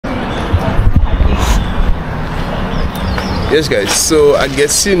Yes guys, so I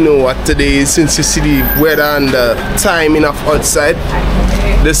guess you know what today is, since you see the weather and the timing of outside.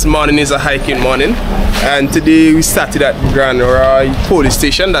 This morning is a hiking morning, and today we started at Grenada police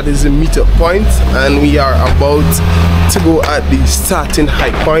station, that is the meetup point, and we are about to go at the starting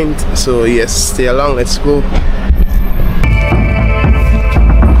hike point. So yes, stay along, let's go.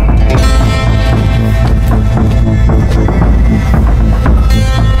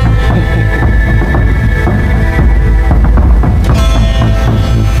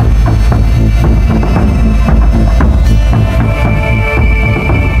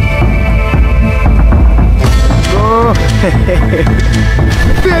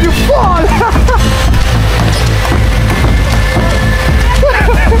 Fear you fall!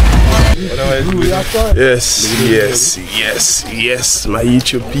 Yes, my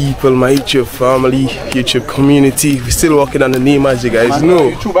YouTube people, my YouTube family, YouTube community. We're still working on the name, as you guys know.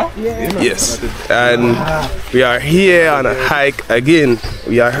 Yes, and we are here on a hike again.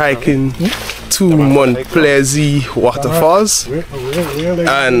 We are hiking to Mt Plaisir waterfalls,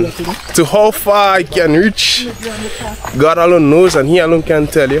 and to how far I can reach, God alone knows, and He alone can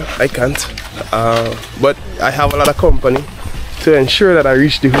tell you. I can't, but I have a lot of company to ensure that I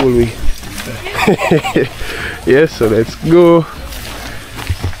reach the whole way. Yes, so let's go.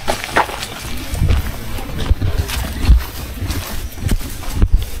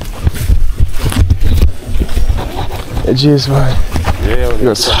 Jeez, man. It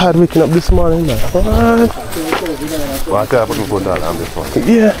was hard waking up this morning, man. What?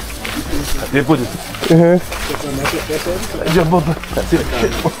 Yeah. They put it. Jump up. That's it.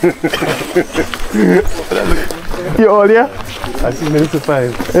 You all here? I see minutes to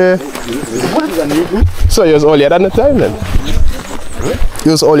 5. Yeah. So you was earlier than the time then?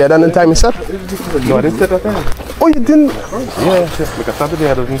 You was earlier than the time you set? No, I didn't set that time. Oh, you didn't? Yeah, because Saturday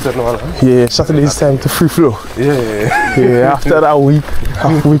I didn't set no alarm. Yeah, Saturday is time to free flow. Yeah, after that week,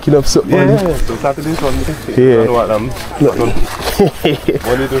 after waking up so early. Yeah, so Saturday, Sunday. Yeah.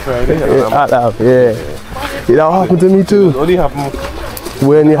 Monday to Friday. Yeah. It all happened to me too. It only happened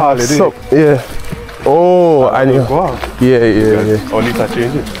when you have some. Yeah. Oh, I knew. Yeah. Only to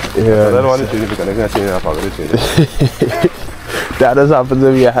change it. Yeah. I don't want to change it because I can't change it. I'm going to change it. That does happen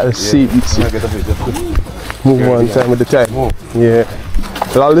to me. I had a seat. Move one time at the time. Yeah.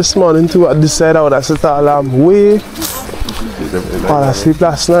 Well, this morning too, I decided I would set the alarm way. Fall asleep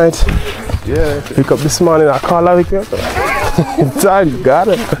last night. Yeah. Wake up this morning, I call her wake up. Time, you got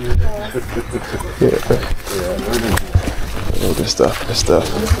it. Yeah. Oh, this stuff.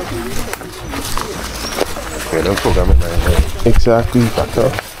 Yeah, don't program it now. Exactly.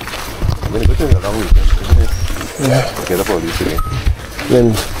 Yeah. Get up all this today.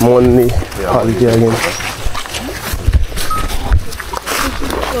 Then Monday, holiday again.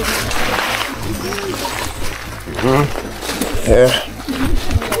 Yeah.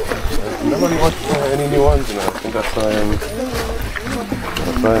 Nobody watched any new ones, you know. I think that's why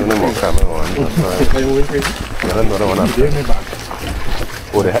no more camera on. That's another one up there.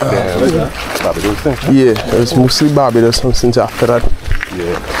 Oh, they had Barbados thing? Yeah, it was mostly Barbados since after that.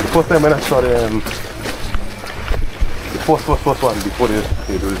 Yeah. The first time when I saw the first one before they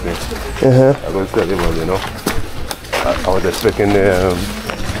do this thing. I was telling them, you know, I was expecting the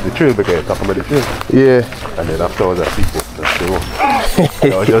trail because talking about the trail. Yeah. And then afterwards I see it.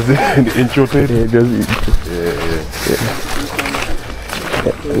 I was just in the intro to it.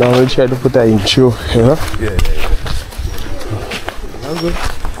 Yeah. Now we try to put that intro, you know? Yeah. That's good.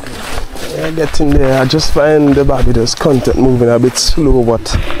 Yeah, getting there. I just find the Barbados content moving a bit slow,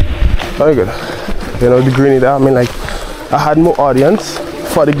 but very good. You know, the Grenada, I mean, like, I had more audience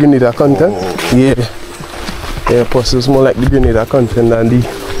for the Grenada content. Yeah, plus it was more like the Grenada content than the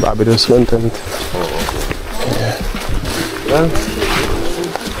Barbados content. Yeah,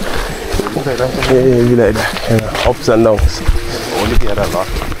 you like that, you know, ups and downs. Only get a lot.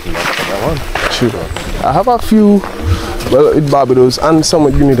 True. I have a few, well, with Barbados and some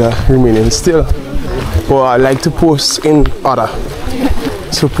with Grenada remaining still, but I like to post in order.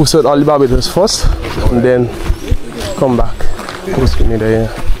 So post out all the Barbados first, and then come back. Post Grenada, yeah.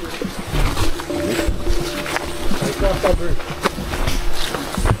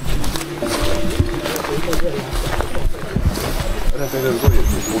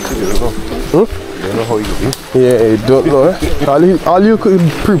 Yeah, you don't know. All you could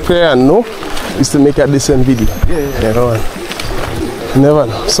prepare and know is to make a decent video. You know, never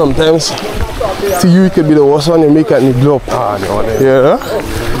know. Sometimes to you it could be the worst one you make and it blow up. Yeah.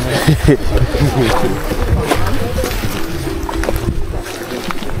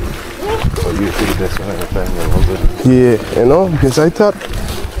 Yeah, you know, because I thought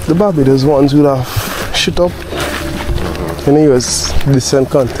the Barbados ones would have shut up And it was decent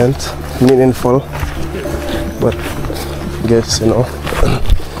content, meaningful, but I guess, you know,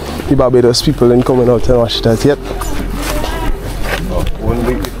 the Barbados people didn't come out and watch that yet.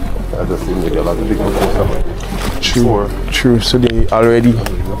 True, so they already,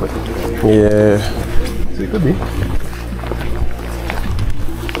 yeah. So it could be.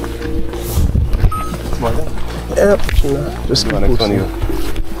 Yeah, just keep posting.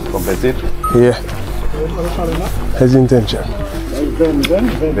 Compensate? Yeah. His intention. Then,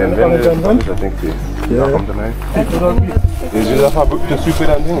 I think they come tonight. Is it a fabric to sweep it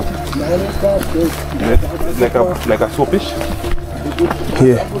and things? Like a soapish?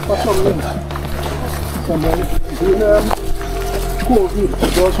 Yeah.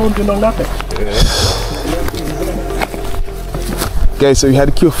 Guys, so we had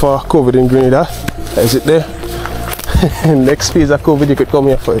a cure for COVID in Grenada. Is it there? Next phase of COVID, you could come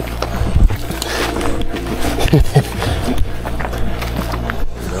here for it.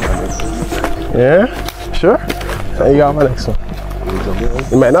 Yeah? Sure? You got my next one.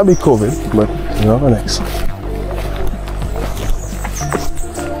 It might not be COVID, but you got my next one.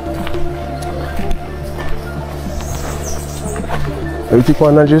 You take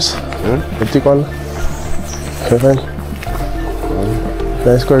one, Andrews? You take one? Okay, fine.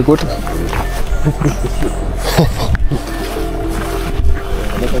 That's quite good.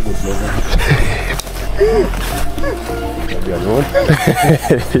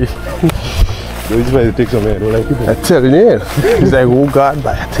 You take some, I don't like it. I'm telling you, he's like, oh God,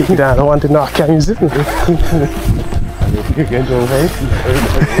 but I take it down. I don't want to know, I can't use it. You can't go right?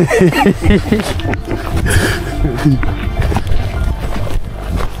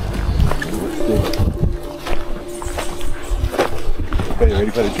 Are you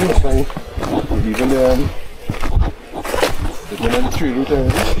ready for the tree? Even the tree route there?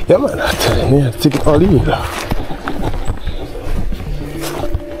 Yeah, man, I'm telling you, take it all in.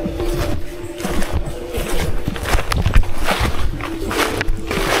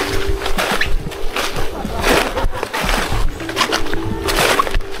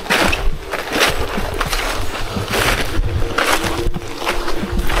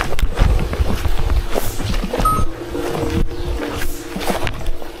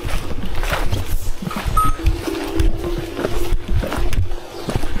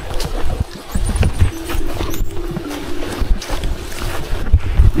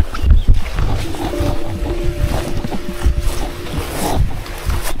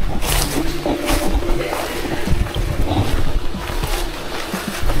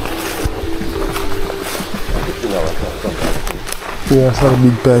 Yeah, it's not a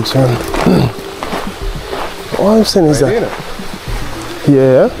big bags, man. What I'm saying is that,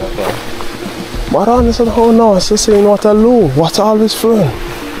 yeah. But I don't understand how now it's just saying water low, water always flowing.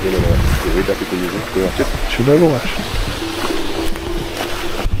 Should I go watch?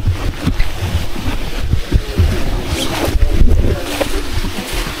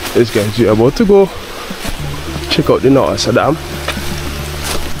 This guys, you're about to go check out the North Dam.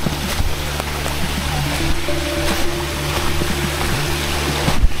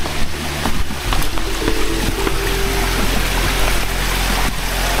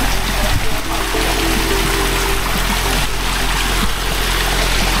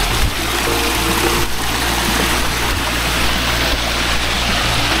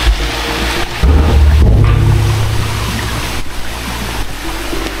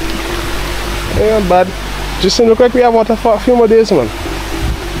 Yeah, bad. Just look like we have water for a few more days, man.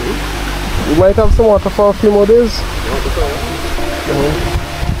 We might have some water for a few more days.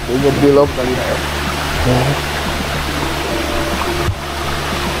 We will build up.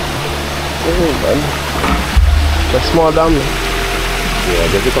 Oh, man. The small dam. Yeah,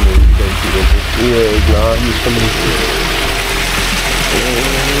 there's a community. Yeah, it's not used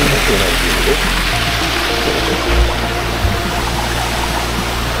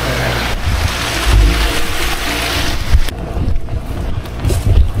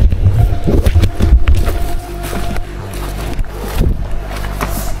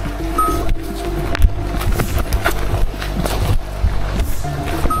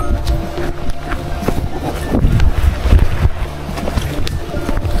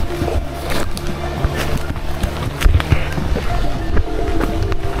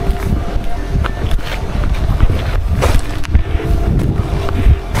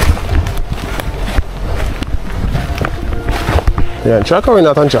Yeah, on track or we're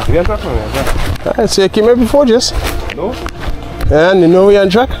not on track? We're on track, man. Alright, so you came here before, Jess? No. And you know we're on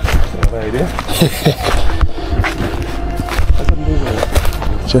track? Right there.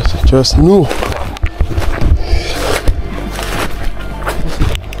 Just knew.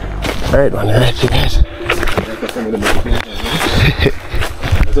 Alright, man, alright, you guys.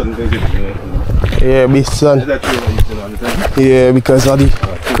 Yeah, big sun. Yeah, because of the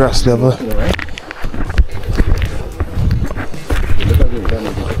grass level.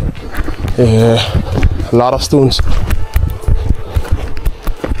 Yeah, a lot of stones.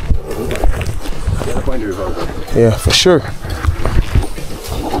 Yeah, for sure.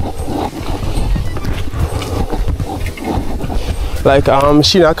 Like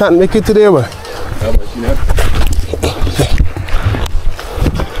Sheena, I can't make it today, but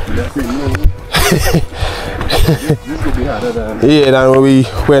yeah, then when we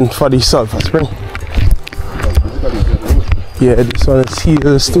went for the sulfur spring. Yeah, this one is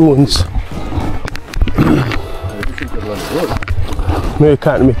here, stones. No, you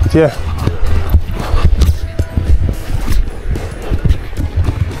can't make it, yeah.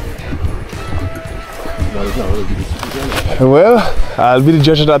 Well, I'll be the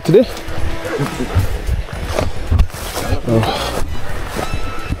judge of that today.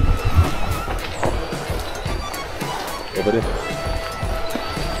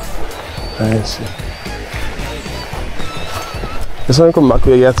 I see. This one come back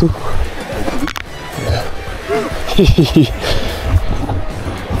where you get to. Yeah.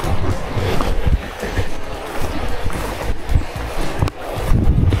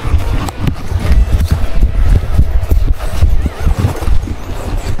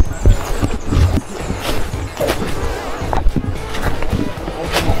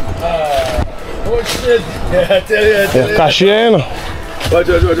 Yeah, I tell you. Cashier, you know. Watch.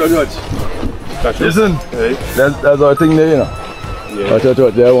 Listen, hey. That's our thing there, you know. Yeah. Watch.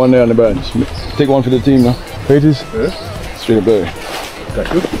 There, one there on the bench. Take one for the team now. Where it is? Yeah. Straight up there.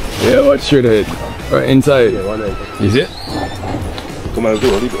 Capcut? Yeah, watch straight ahead. Right inside. Yeah, one eye. Is it? Come on, go,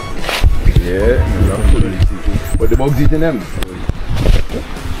 leave it. Yeah. But the bugs eating them.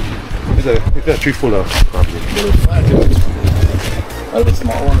 It's a tree full of probably. That's a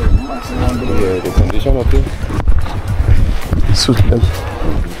small one, a massive one. Yeah, the condition up there. Suit them.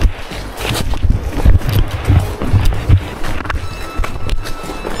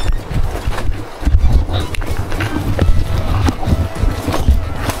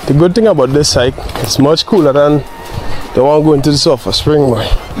 The good thing about this hike, it's much cooler than the one going to the sulfur spring, boy.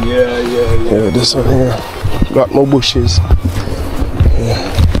 Yeah. Yeah, this one here got more bushes. Yeah.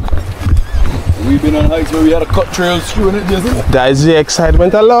 We've been on hikes where we had a cut trail screwing it, isn't it? That is the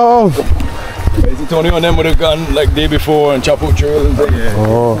excitement I love. Crazy Tony and them would have gone like day before and chop out trail and things. Yeah.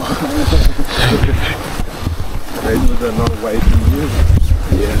 Oh. Crazy with the long white years.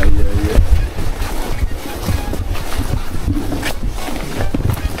 Yeah.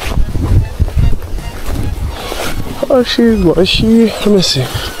 Oh, what is she? Let me see.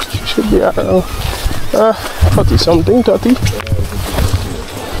 She should be around 30 something, 30.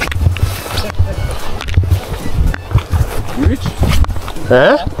 You rich?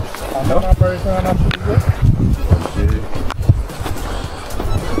 Eh?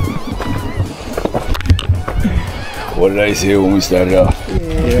 What did I say when we started off?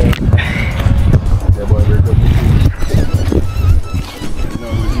 Yeah.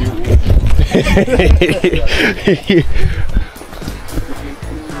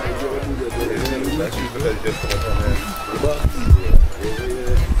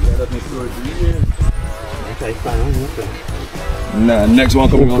 Nah, next one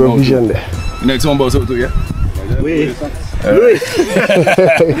coming on. Provision there. Next one about too, yeah? Oui.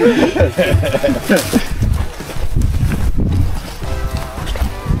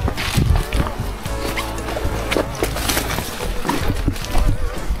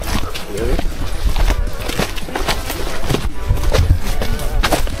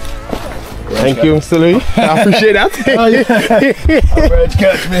 Thank you, Mr. Louis. I appreciate that.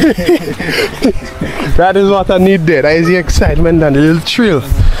 Catch me. That is what I need there. That is the excitement and the little thrill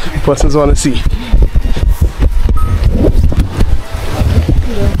persons want to see.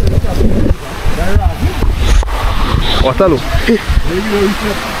 Waterloo.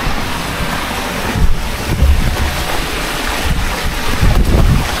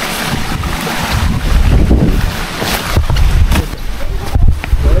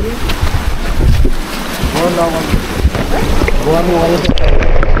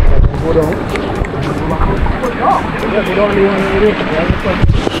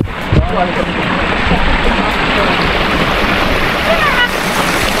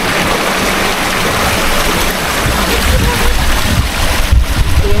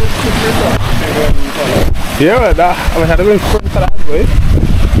 Yeah, dah. Apa ada pun pun salah boy.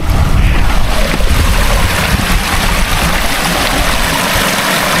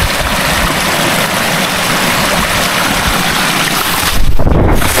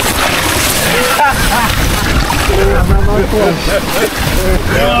 Let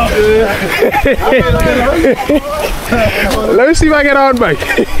me see if I get on bike.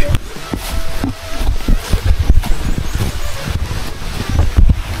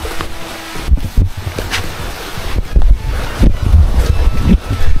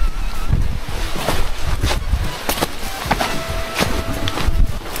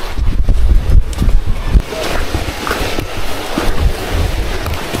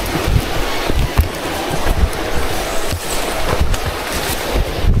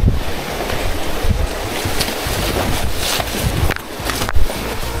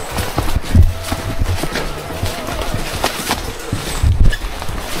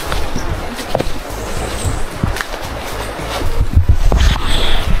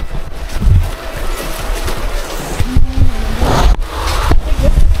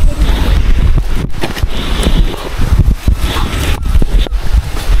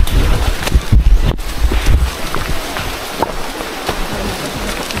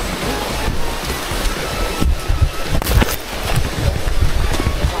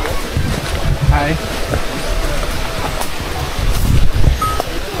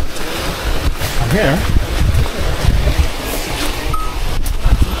 Here.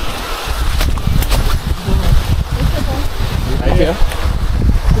 Right here.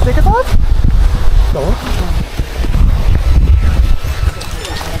 You take it off? No.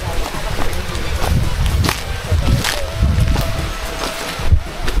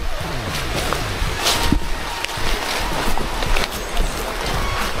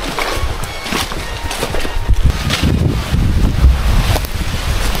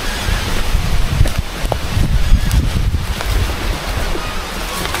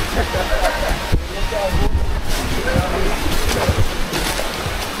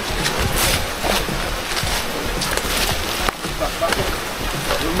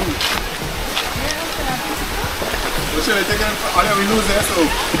 We lose there, so we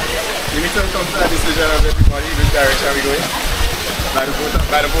need to come to a decision of everybody which direction are we going. By the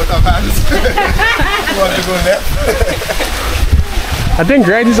both of hands. Who wants to go left? I think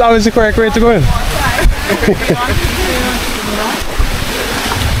right is always the correct way to go in. You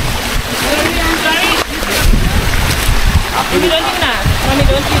don't do that. Mommy,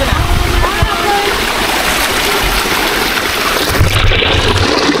 don't do that.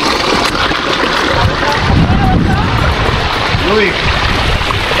 Louis,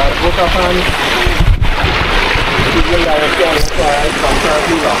 by the both of hands. This is the direction from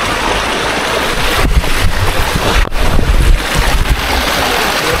Tarantino.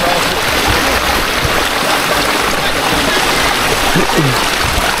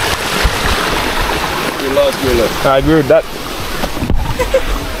 You lost. I agree with that.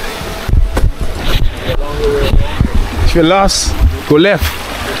 If you lost, go left.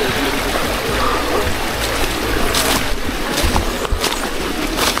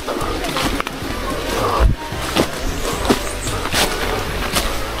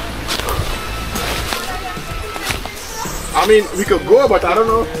 I mean, we could go, but I don't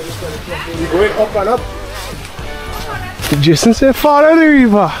know. We're going up and up. Jason said, follow the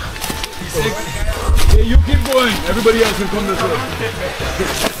river. He said, hey, you keep going. Everybody else will come this way.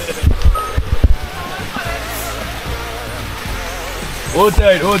 Hold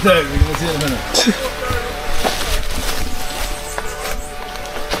tight, hold tight. We're going to see in a minute.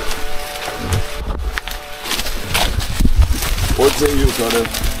 What say you, brother?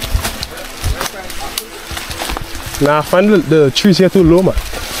 Nah, I find the trees here too low, man.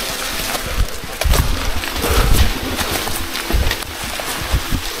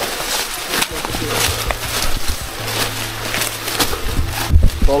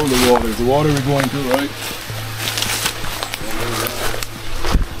 Follow the water. The water we're going to, right?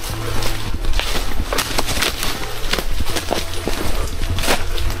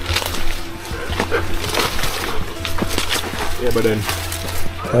 Yeah, but then.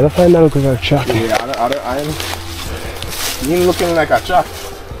 I don't find that looking like a truck. Yeah, you ain't looking like a truck.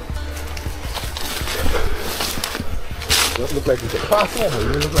 Don't look like you can pass over.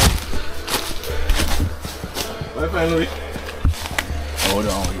 You look like. My friend Louis. Hold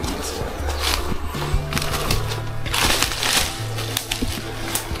on.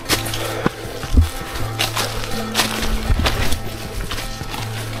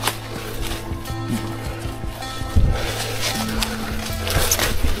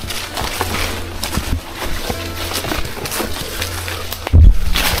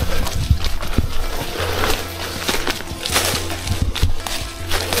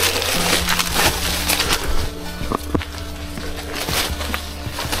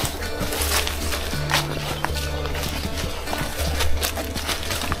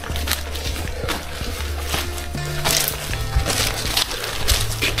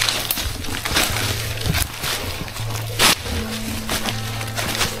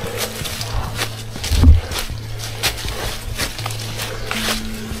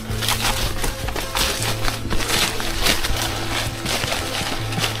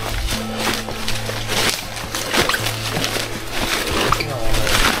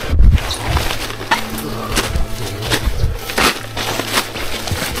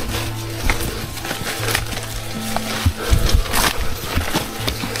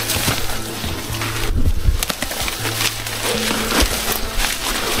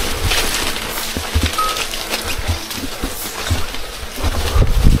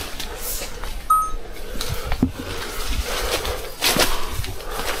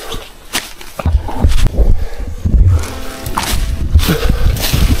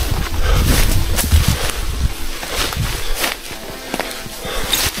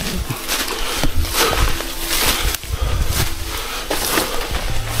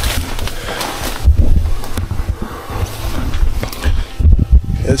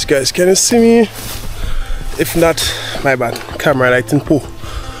 Yes guys, can you see me? If not, my bad, camera lighting poor.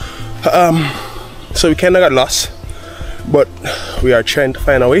 So we kinda got lost, but we are trying to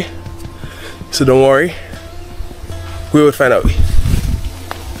find a way, so don't worry, we will find a way.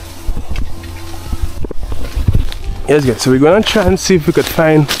 Yes guys, so we're gonna try and see if we could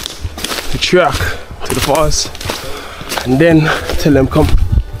find the track to the falls and then tell them come,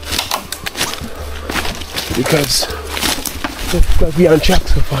 because it looks like we're on track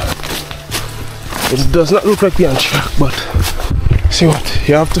so far. It does not look like we're on track, but see what,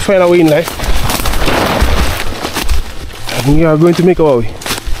 you have to find a way in life, and we are going to make our way.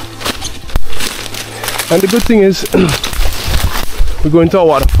 And the good thing is we're going to a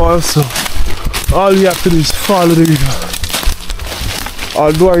waterfall, so all we have to do is follow the river.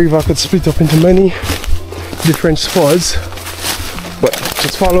 Although a river could split up into many different falls, but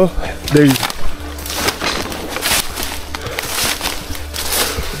just follow the river.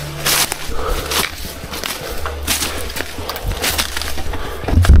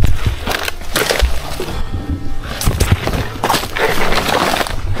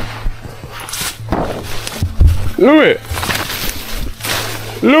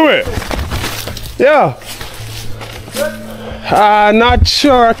 Louis, yeah. Not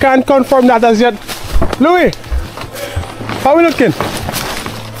sure. I can't confirm that as yet. Louis, how are we looking?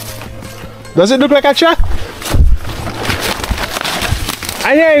 Does it look like a track?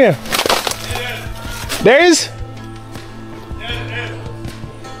 I hear you. There is?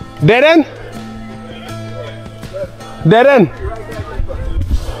 Dead end? Dead end?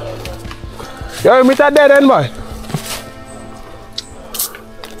 Yo, meet that dead end, boy.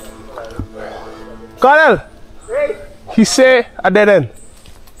 Colonel, he say a dead end.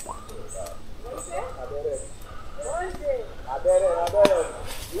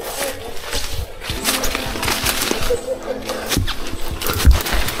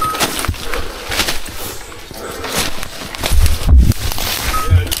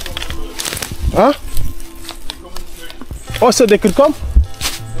 Huh? Oh, so they could come?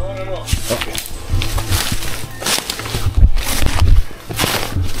 No. Okay.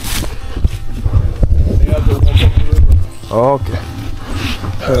 Okay.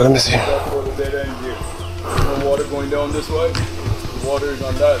 Let me see. No water going down this way. The water is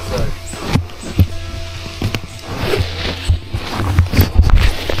on that side.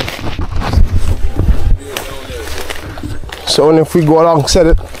 So only if we go alongside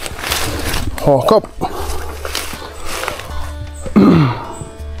it, walk up.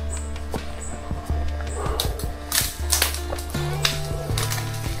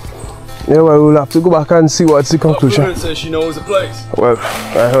 Yeah, well, we'll have to go back and see what's the conclusion. It says she knows the place. Well,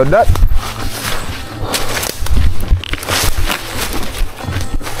 I heard that.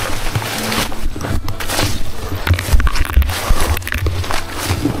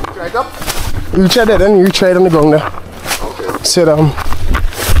 Right up? You try that then, you try it on the ground there. Okay. Said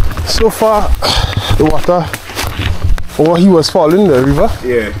so far the water where he was falling the river,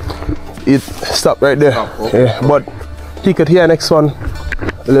 Yeah. it stopped right there. Oh, okay. Yeah, but he could hear next one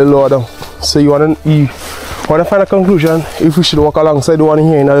a little lower down. So you wanna find a conclusion if we should walk alongside the one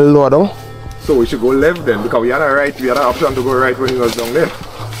here in a little lower down. So we should go left then, because we had a right, we had an option to go right when he was down there,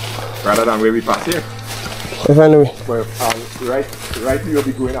 rather than where we pass here. If anyway. But right we will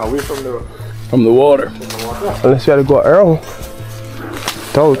be going away from the water. Unless we had to go around.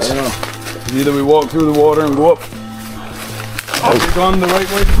 Doubt. Either we walk through the water and go up. Have we gone the right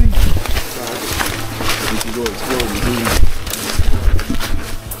way to see? We can go explore.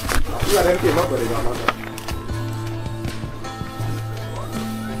 Yeah, them came up, but they got nothing.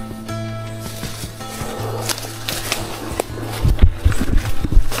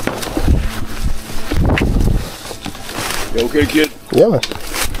 You okay, kid? Yeah, man.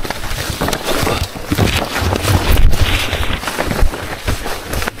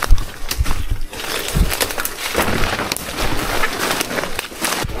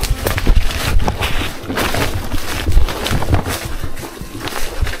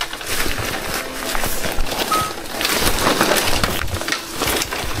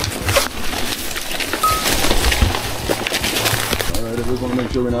 Alright, I just want to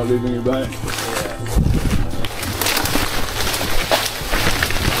make sure we're not leaving you behind.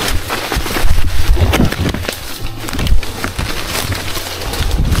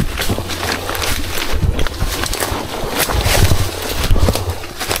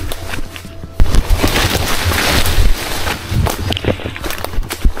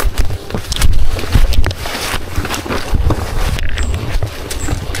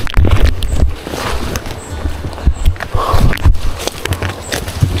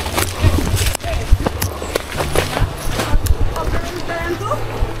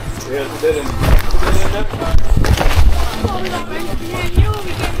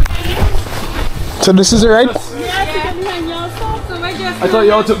 So this is the right? I thought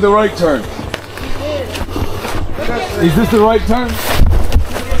y'all took the right turn. Is this the right turn?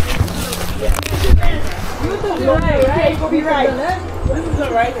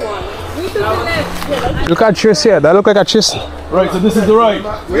 Look at Tris here. That look like a Tris. Right, so this is the right.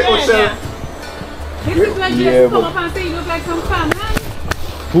 Wait, Oshel. This is like you come up and say you look like some farmland.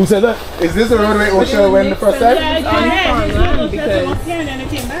 Who said that? Is this the roadway Oshel went the first time? And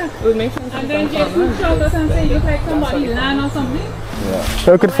then just showed us and say you look like somebody land or something.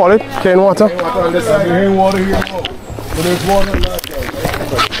 You could follow it. Clean water. Water on this side. There ain't water here. But there's water in that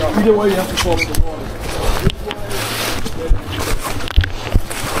guy. Either way, you have to follow the water.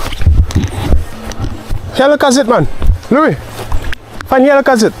 Here, look at it, man. Louis. Find here, look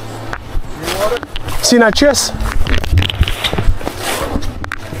at it. See that Tris?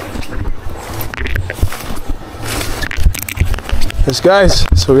 Yes, guys.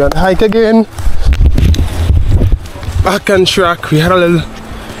 So we're on the hike again. Back on track. We had a little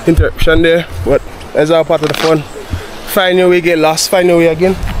interruption there, but that's all part of the fun. Find your way, get lost, find your way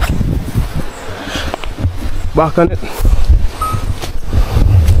again. Back on it.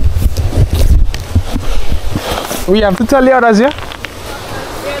 We have to tell the others, yeah?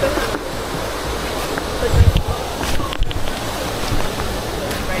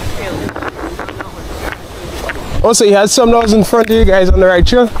 Also, you had some doors in front of you guys on the right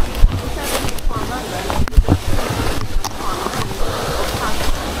trail.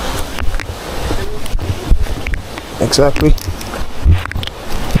 Exactly.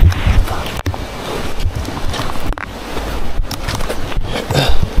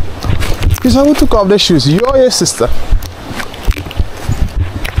 Because who took off the shoes? You or your sister?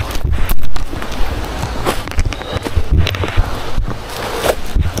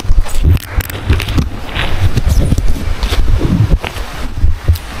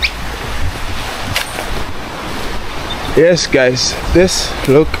 Yes, guys, this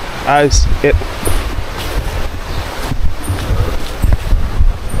look as it.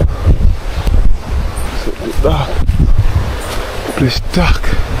 So dark. It's dark.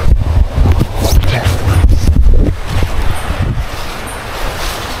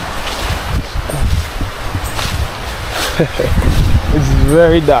 It's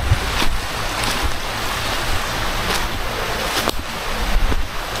very dark.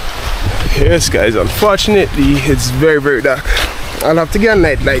 Yes, guys, unfortunately it's very dark. I'll have to get a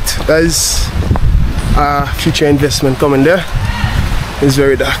night light. That is a future investment coming there. It's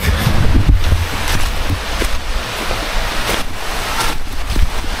very dark.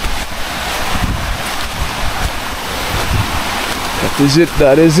 That is it,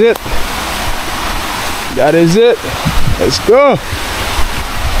 that is it. That is it. Let's go.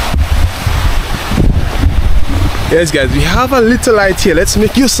 Yes, guys, we have a little light here. Let's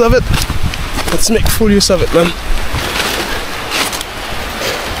make use of it. Let's make full use of it, man.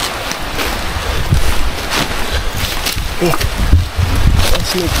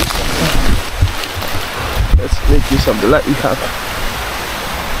 Let's make use of it. Let's make use of the light we have.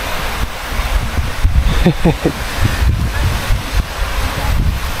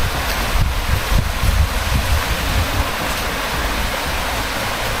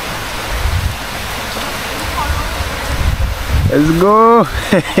 Let's go.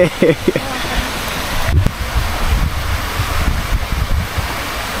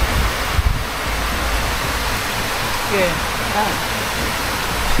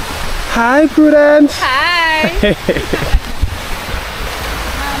 Hi, Prudence. Hi.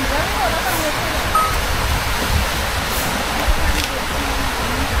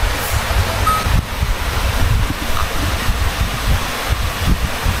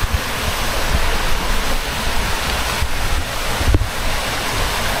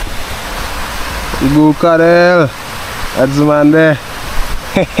 Ibu Karel. That's the man there.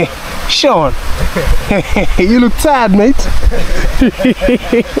 Sean. You look tired, mate.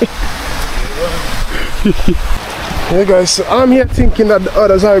 Hey guys, so I'm here thinking that the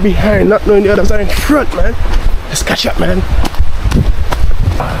others are behind, not knowing the others are in front, man. Let's catch up, man.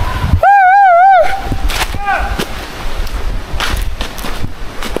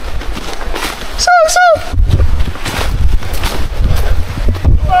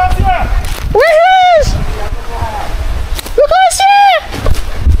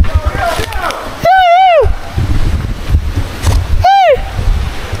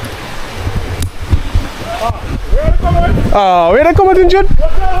 Oh, where they coming in, Jude?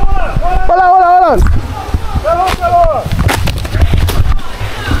 Hold on.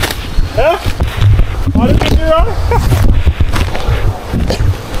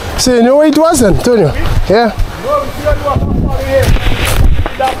 So you know where it was then, don't you? Yeah.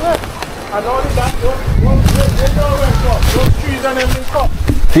 And only that, those trees and everything cut.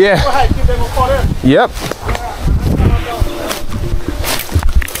 Yeah. Go ahead, keep them for them. Yep.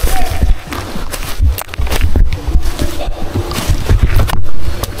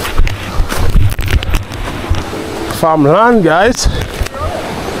 Farmland, guys.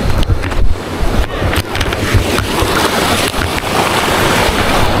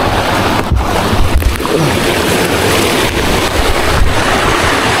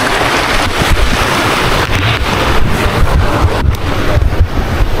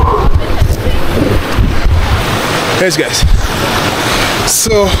 Yes, guys.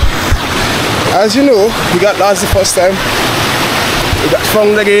 So, as you know, we got lost the first time. We got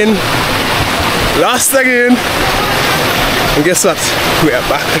found again. Lost again. And guess what? We are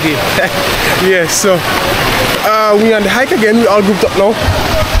back again. Yeah, so we on the hike again. We all grouped up now.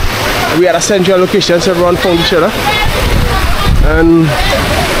 We at a central location, so everyone found each other. And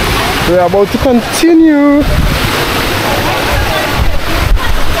we are about to continue.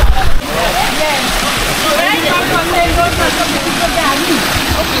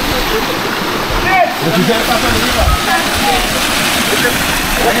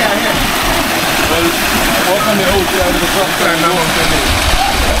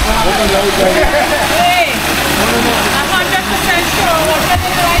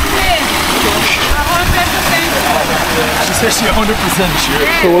 She says she's 100% sure.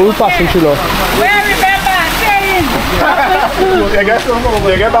 So what we passing through now? Where remember saying? You get some over.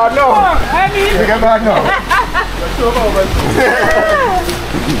 You get back now. You get back now.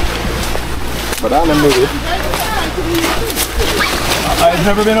 But I'm a movie. I've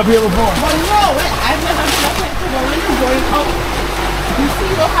never been up here before. I've never been up here before. When you're going up, you see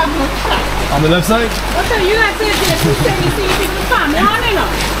you don't have no track. On the left side? What the you not saying this? You say you see people farm down there now.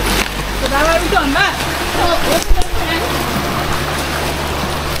 So that's why we done that. So, what's the difference?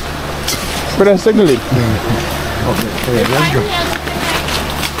 Put on signal it.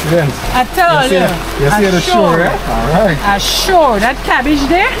 I tell you. You see the shore, right? Alright. Sure, that cabbage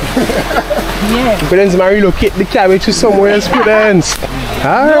there? Yeah. Prudence might relocate the cabbage to somewhere else, Prudence. No,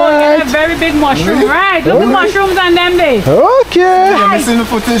 Alright. a very big mushroom, right? Look at the mushrooms on them days. Okay. You're missing the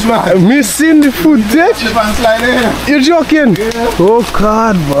footage, man. Missing the footage? Slip and slide in. You're joking? Oh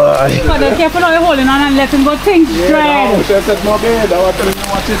God, boy. But they're careful now you're holding on and letting go things dry. No, she said no bed. I want to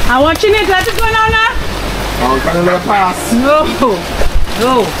watch it. I'm watching it. Let it go now, now. I'm going to pass. No.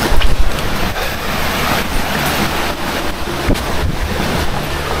 No.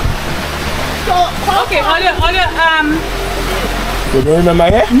 Okay, all your You don't remember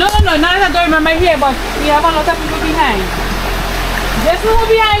here? no, not that I don't remember here, but we have a lot of people behind. Just move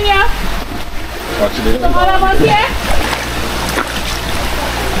behind you. Watch it. Some all of us here.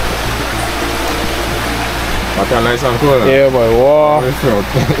 Watch it nice and cool. Yeah, boy. Wow. Is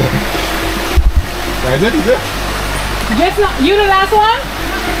it? Just not, you the last one?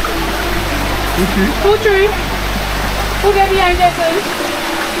 Who three? Who get behind that one?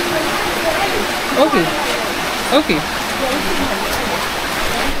 Okay. Okay.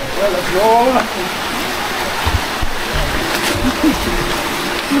 Well, let's go.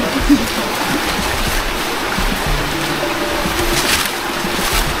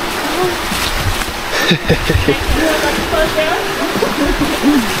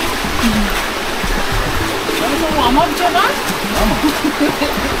 Warm up, Jovan?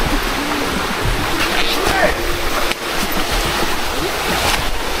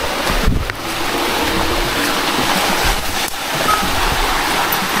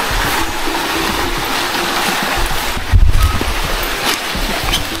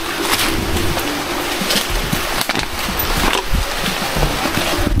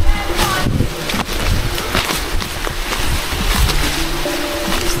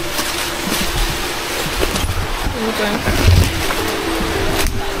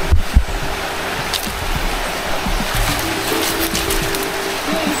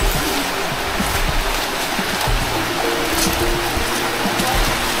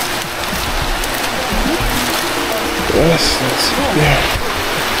 Yes, yeah.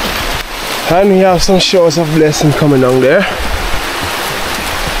 And we have some showers of blessing coming down there.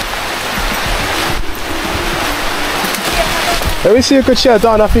 Let me see if you could shelter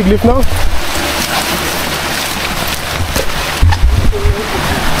on a fig leaf now.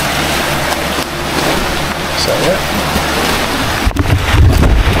 So, yeah.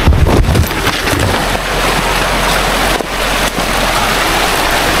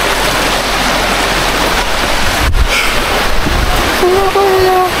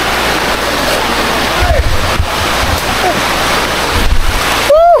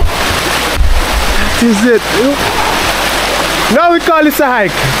 Is it? Now we call this a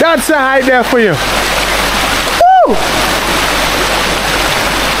hike. That's a hike there for you. Woo!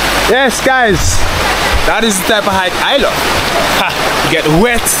 Yes, guys. That is the type of hike I love. Ha, you get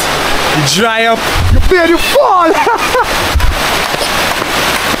wet, you dry up, you feel you fall.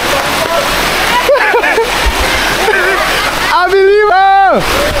 I believe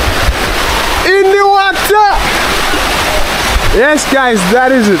in the water. Yes, guys,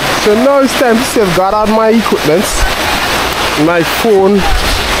 that is it. So now it's time to safeguard all my equipment, my phone,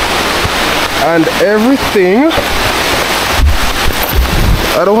 and everything.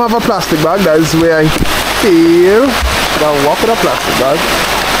 I don't have a plastic bag. That is where I fail. I walk with a plastic bag,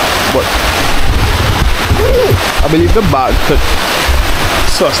 but I believe the bag could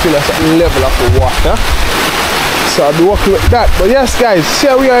sustain a certain level of the water. So I'll be walking with that. But yes, guys,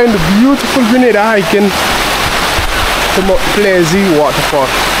 here we are in the beautiful Grenada hiking to Mt Plaisir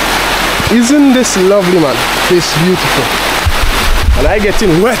waterfall. Isn't this lovely, man? It's beautiful. And I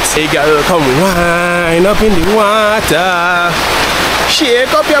getting wet. Hey girl, come wind up in the water.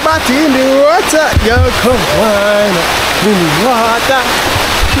 Shake up your body in the water. Girl, come wind up in the water.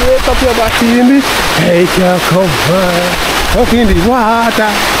 Shake up your body in the... Hey girl, come wind up in the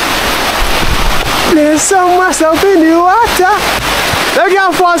water. Play some myself in the water. Let me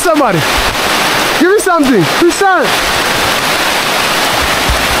go for somebody. Give me something. Christian.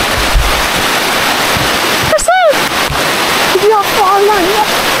 Christian. Give me a fall line.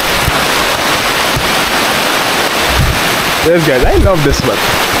 Yes, guys, I love this one.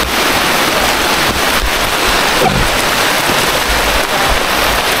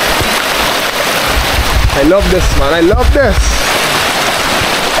 I love this, man. I love this.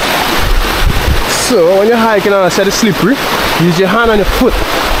 So when you're hiking outside it's slippery, use your hand and your foot,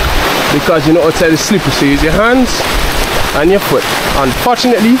 because you know outside it's slippery. So use your hands and your foot.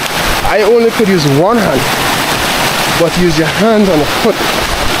 Unfortunately, I only could use one hand, but use your hands and your foot,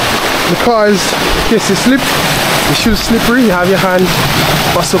 because in case you slip, the shoe's slippery. You have your hand,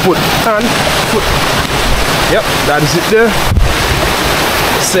 pass the foot, hand, foot. Yep, that is it there.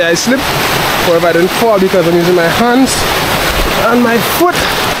 Say I slip, or if I don't fall because I'm using my hands and my foot.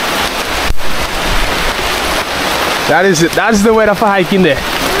 That is it. That's the weather for hiking there.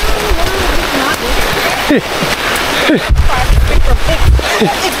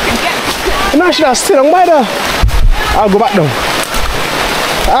 No, should I stay down by there? I'll go back down.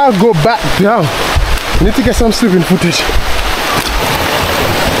 I'll go back down. I need to get some slipping footage.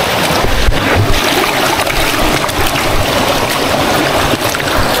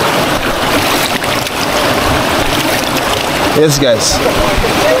 Yes, guys.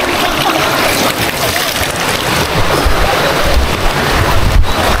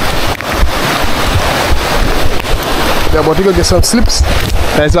 Yeah, but we go get some slips.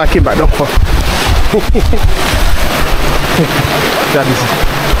 That's why I came back down for. That is it.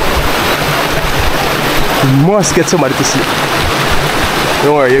 We must get somebody to sleep.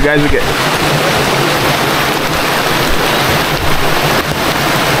 Don't worry, you guys will get it.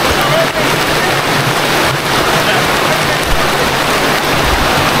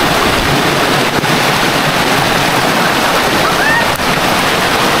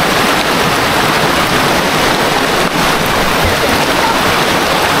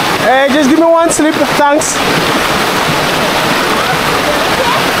 Hey, just give me one slip, thanks.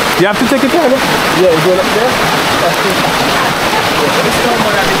 You have to take it down. Yeah, you're going up there.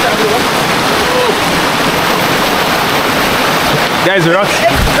 Guys, the rocks.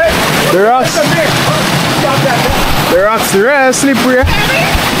 The rocks. The rocks are real slippery.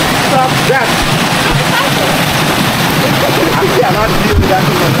 Stop that. I cannot deal with that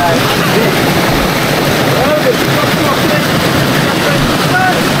in my life.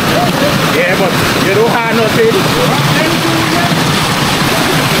 Yeah, but you don't have nothing.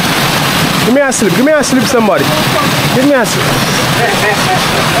 Give me a slip, somebody. Give me a slip.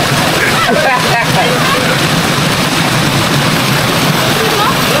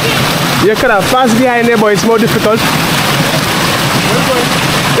 You could have passed behind there, but it's more difficult.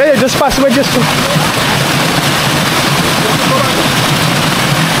 Yeah, just pass me, just.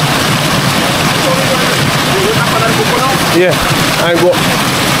 Yeah, and go.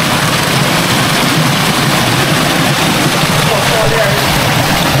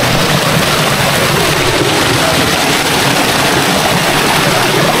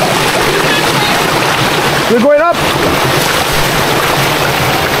 We're going up.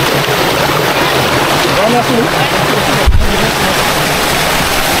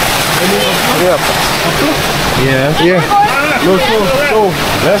 Yeah. Yeah. No,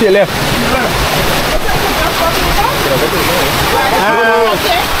 left. Left.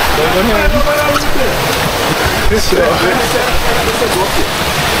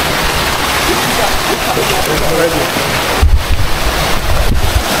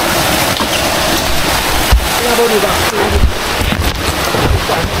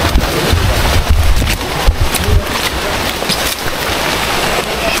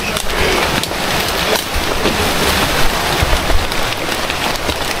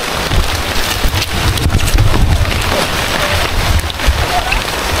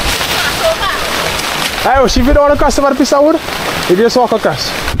 Hey, if you don't want to cross over the piece of wood, you just walk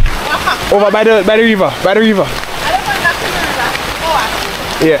across. Over by the river. By the river.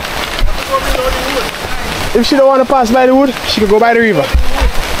 Yeah. If she don't want to pass by the wood, she can go by the river.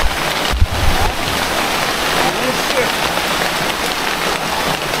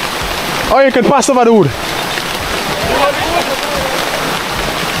 Or you can pass over the wood.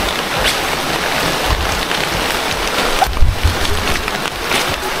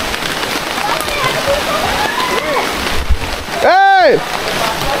 Hey!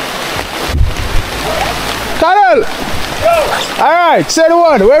 Carol! Alright, say the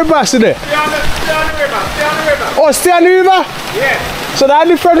word. Where are we passing today? Stay on the river. Stay on the river. Oh, stay on the river? Yeah. So that's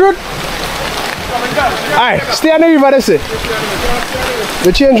the front route? Alright, stay on the river, that's it.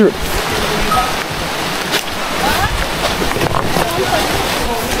 The change route.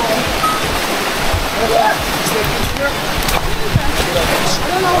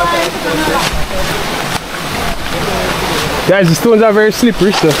 Guys, the stones are very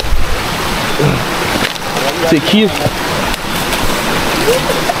slippery, so take care.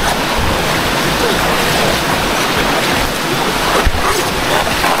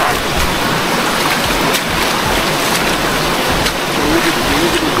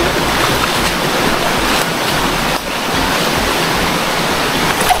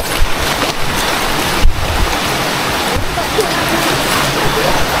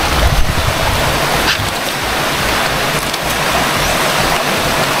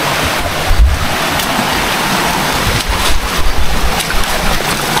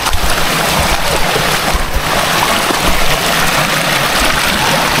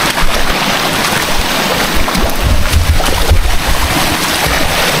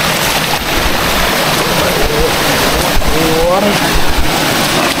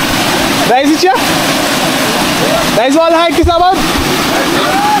 That is it, yeah? That is all the hike is about?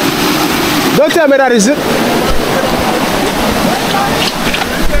 Don't tell me that is it.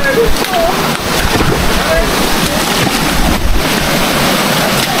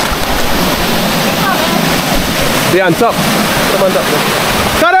 They're on top. Come on top.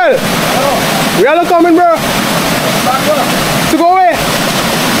 Carol! We are not coming, bro. To go away.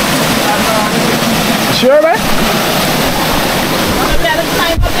 Sure, man?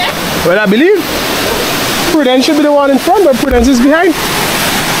 Well, I believe Prudence should be the one in front, but Prudence is behind.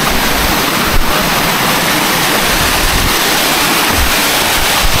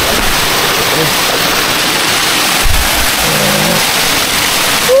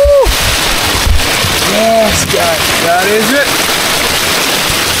 Woo. Yes, guys, that is it.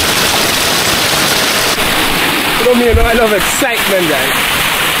 You know me, you know I love excitement, guys.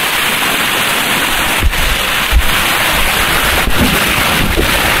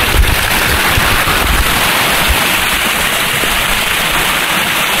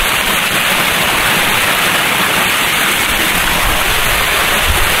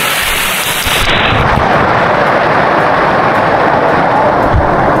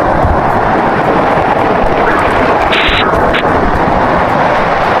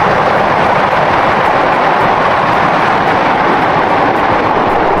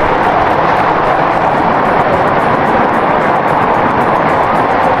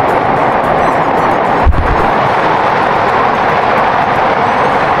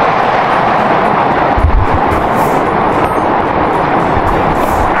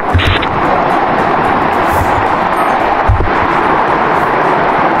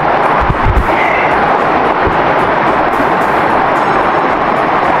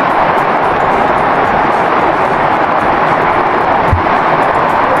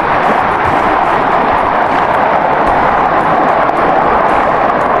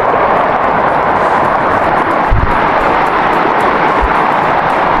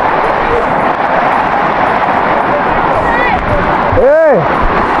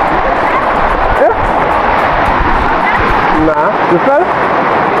 You fell?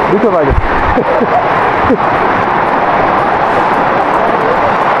 Look over there.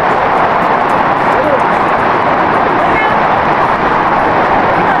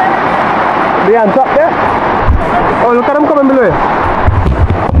 They on top there? Oh, look at them coming below you.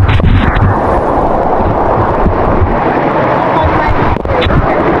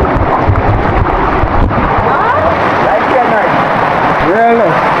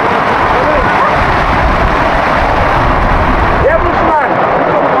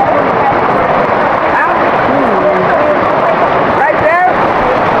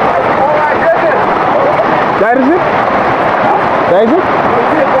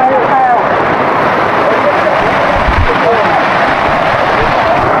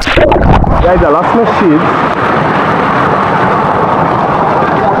 Guys, I lost my shades.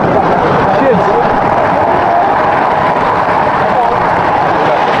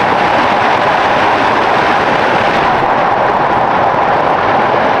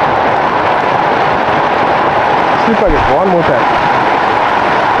 See if I get one more time.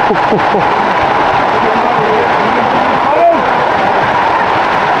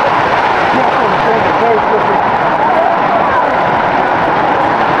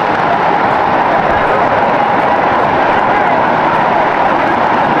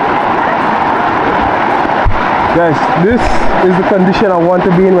 Guys, this is the condition I want to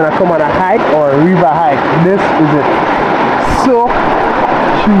be in when I come on a hike or a river hike. This is it. Soaked,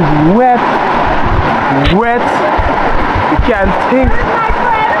 shoes wet. You can't think,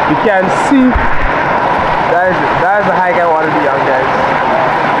 you can't see. That is it. That is the hike I want to be on, guys.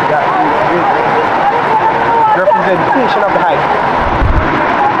 That is it. Representation of the hike.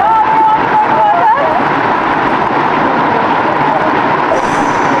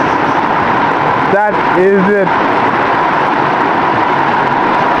 That is it.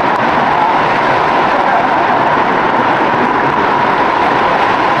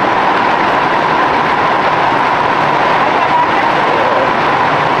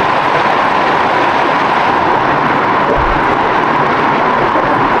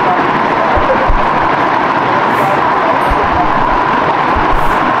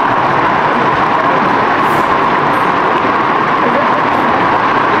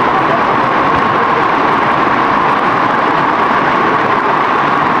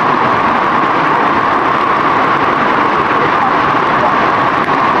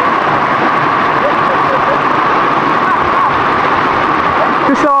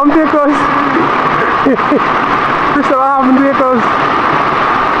 Just what happened to us.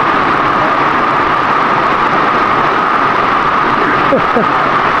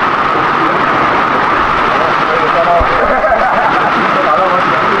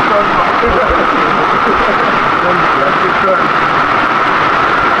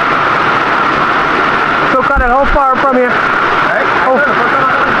 So Carol, how far from here? How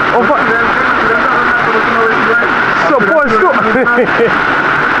far? Supposed to.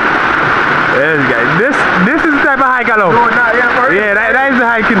 Yes, guys, this is the type of hike I love. Yeah, that is the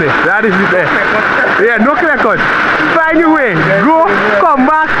hike in there. That is it there. Yeah, no clear cut. Find your way. Go, come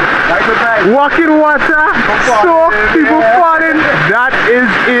back, walk in water, soak, people falling. That is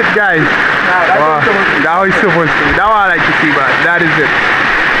it, guys. Wow, that is supposed to be. That's what I like to see, man. That is it.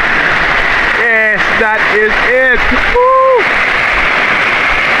 Yes, that is it. Woo!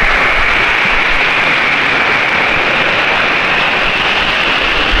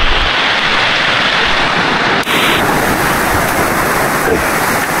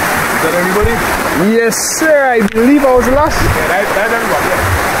 Is that everybody? Yes, sir. I believe I was last. Yeah, that's everybody.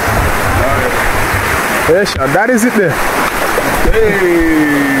 Yeah. Yes, sir. That is it there.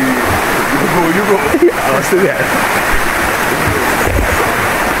 Hey! You go. I'm still there.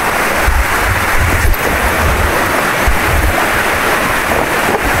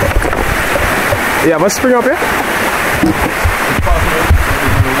 Yeah, must spring up here.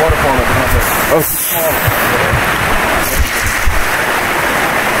 Waterfall at the Oh.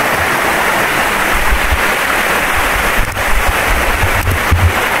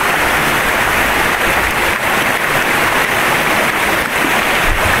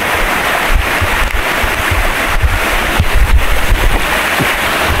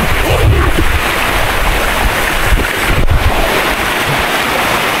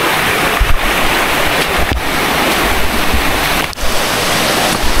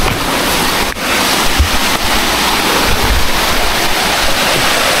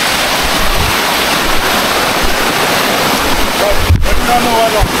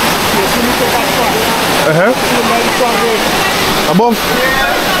 Above,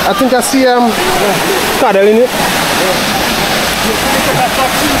 I think I see cattle in it.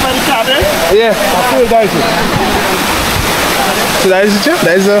 Yeah, I feel that is it. So that is it, yeah?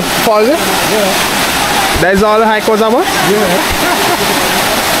 That is the falls, yeah? Yeah. That is all the hike was about? Yeah.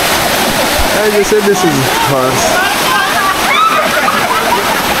 I just said this is falls.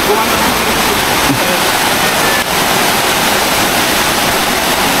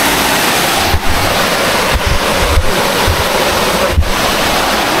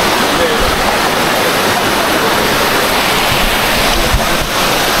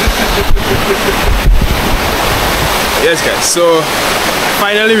 Yes, guys, so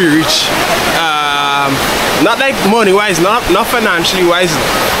finally we reach, not like money wise, not financially wise,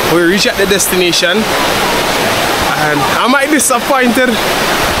 we reach at the destination. I And am I disappointed?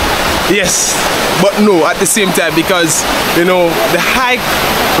 Yes, but no at the same time, because you know the hike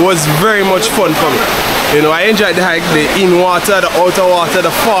was very much fun for me. You know, I enjoyed the hike, the in water, the outer water,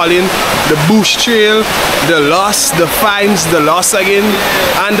 the falling, the bush trail, the loss, the finds, the loss again,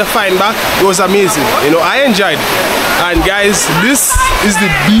 and the find back. It was amazing. You know, I enjoyed it. And guys, this is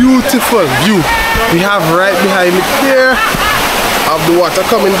the beautiful view we have right behind me here of the water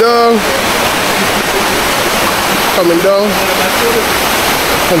coming down. Coming down.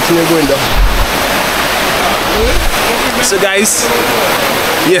 Continue going down. So guys,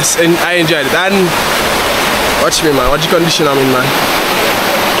 yes, and I enjoyed it. And watch me, man. Watch the condition I'm in, man.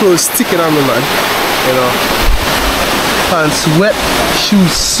 Clothes sticking on me, man. You know, pants wet,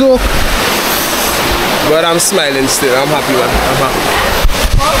 shoes soaked, but I'm smiling still. I'm happy, man. I'm happy.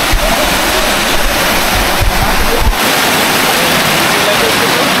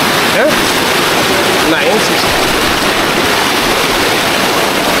 Yeah? 9 6.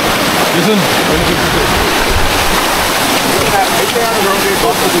 Listen,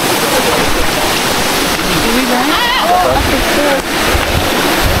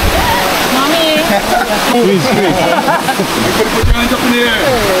 Mommy. please. You could put your hands up in the air.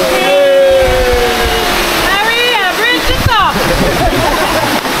 Maria, bridge this up.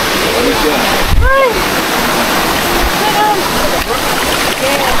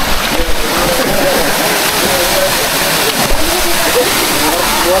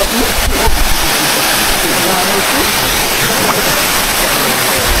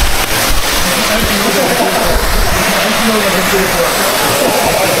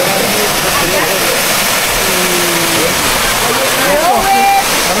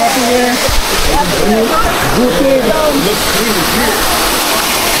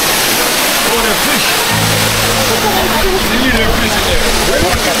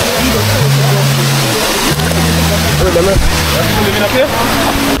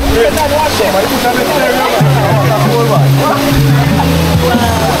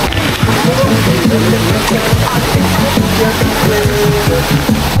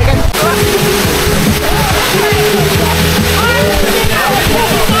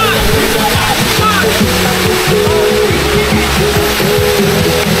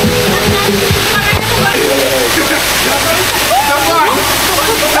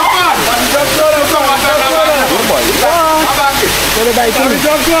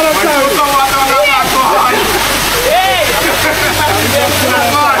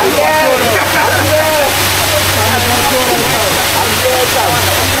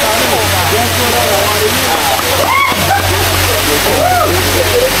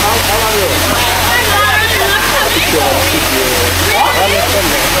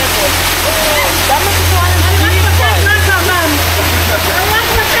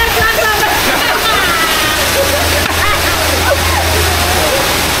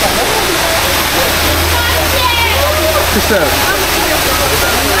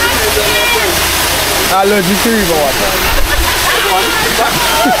 Allergic to river water.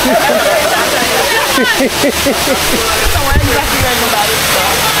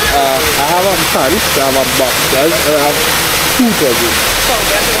 I have a pants, I have a boxers, and I have two trousers.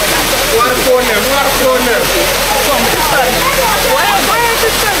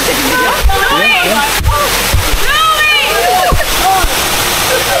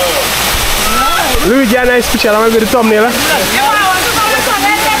 Louis, get a nice picture. I'm going to do the thumbnail. Yeah.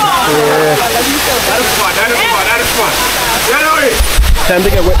 That is fun. Time to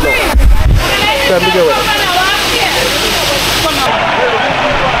get wet now. Time to get wet.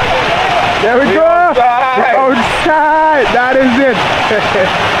 There we go. Outside. That is it.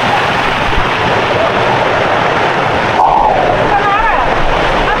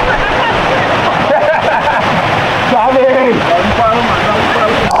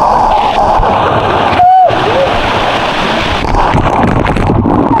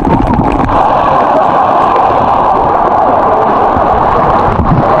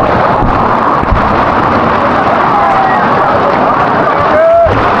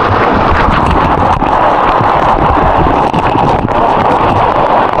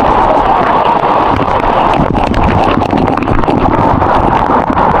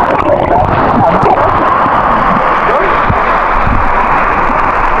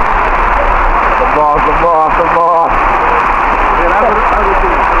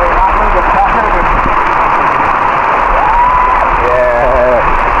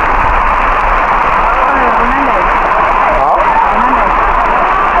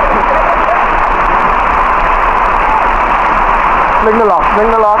 Bring the lock,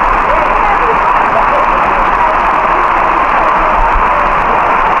 bring the lock.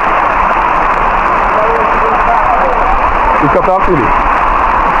 cut off really.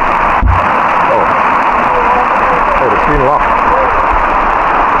 Oh, the screen locked.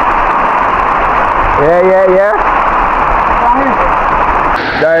 Yeah.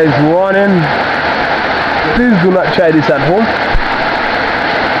 Guys, warning. Please do not try this at home.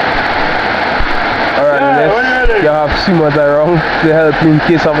 Alright, unless you have swimmers around to help you in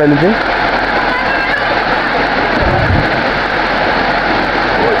case of anything.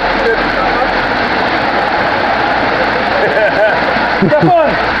 Come on!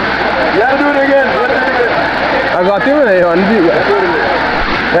 You gotta do it again. I got him there, man.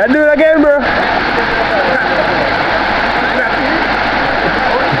 Yeah, do it again, bro.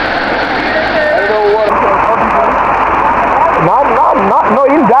 No,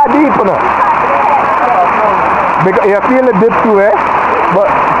 in that deep, no. Because you feel the dip too, eh? But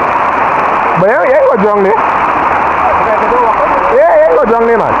yeah, go jungle. Yeah, go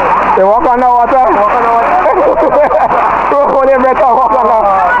jungle, man. They walk on the water. Hold your breath out, walk on the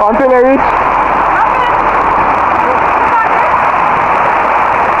until they reach.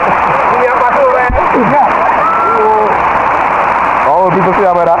 All people see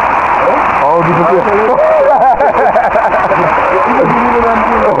about that. All people see.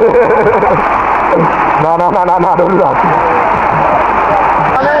 No, don't do that.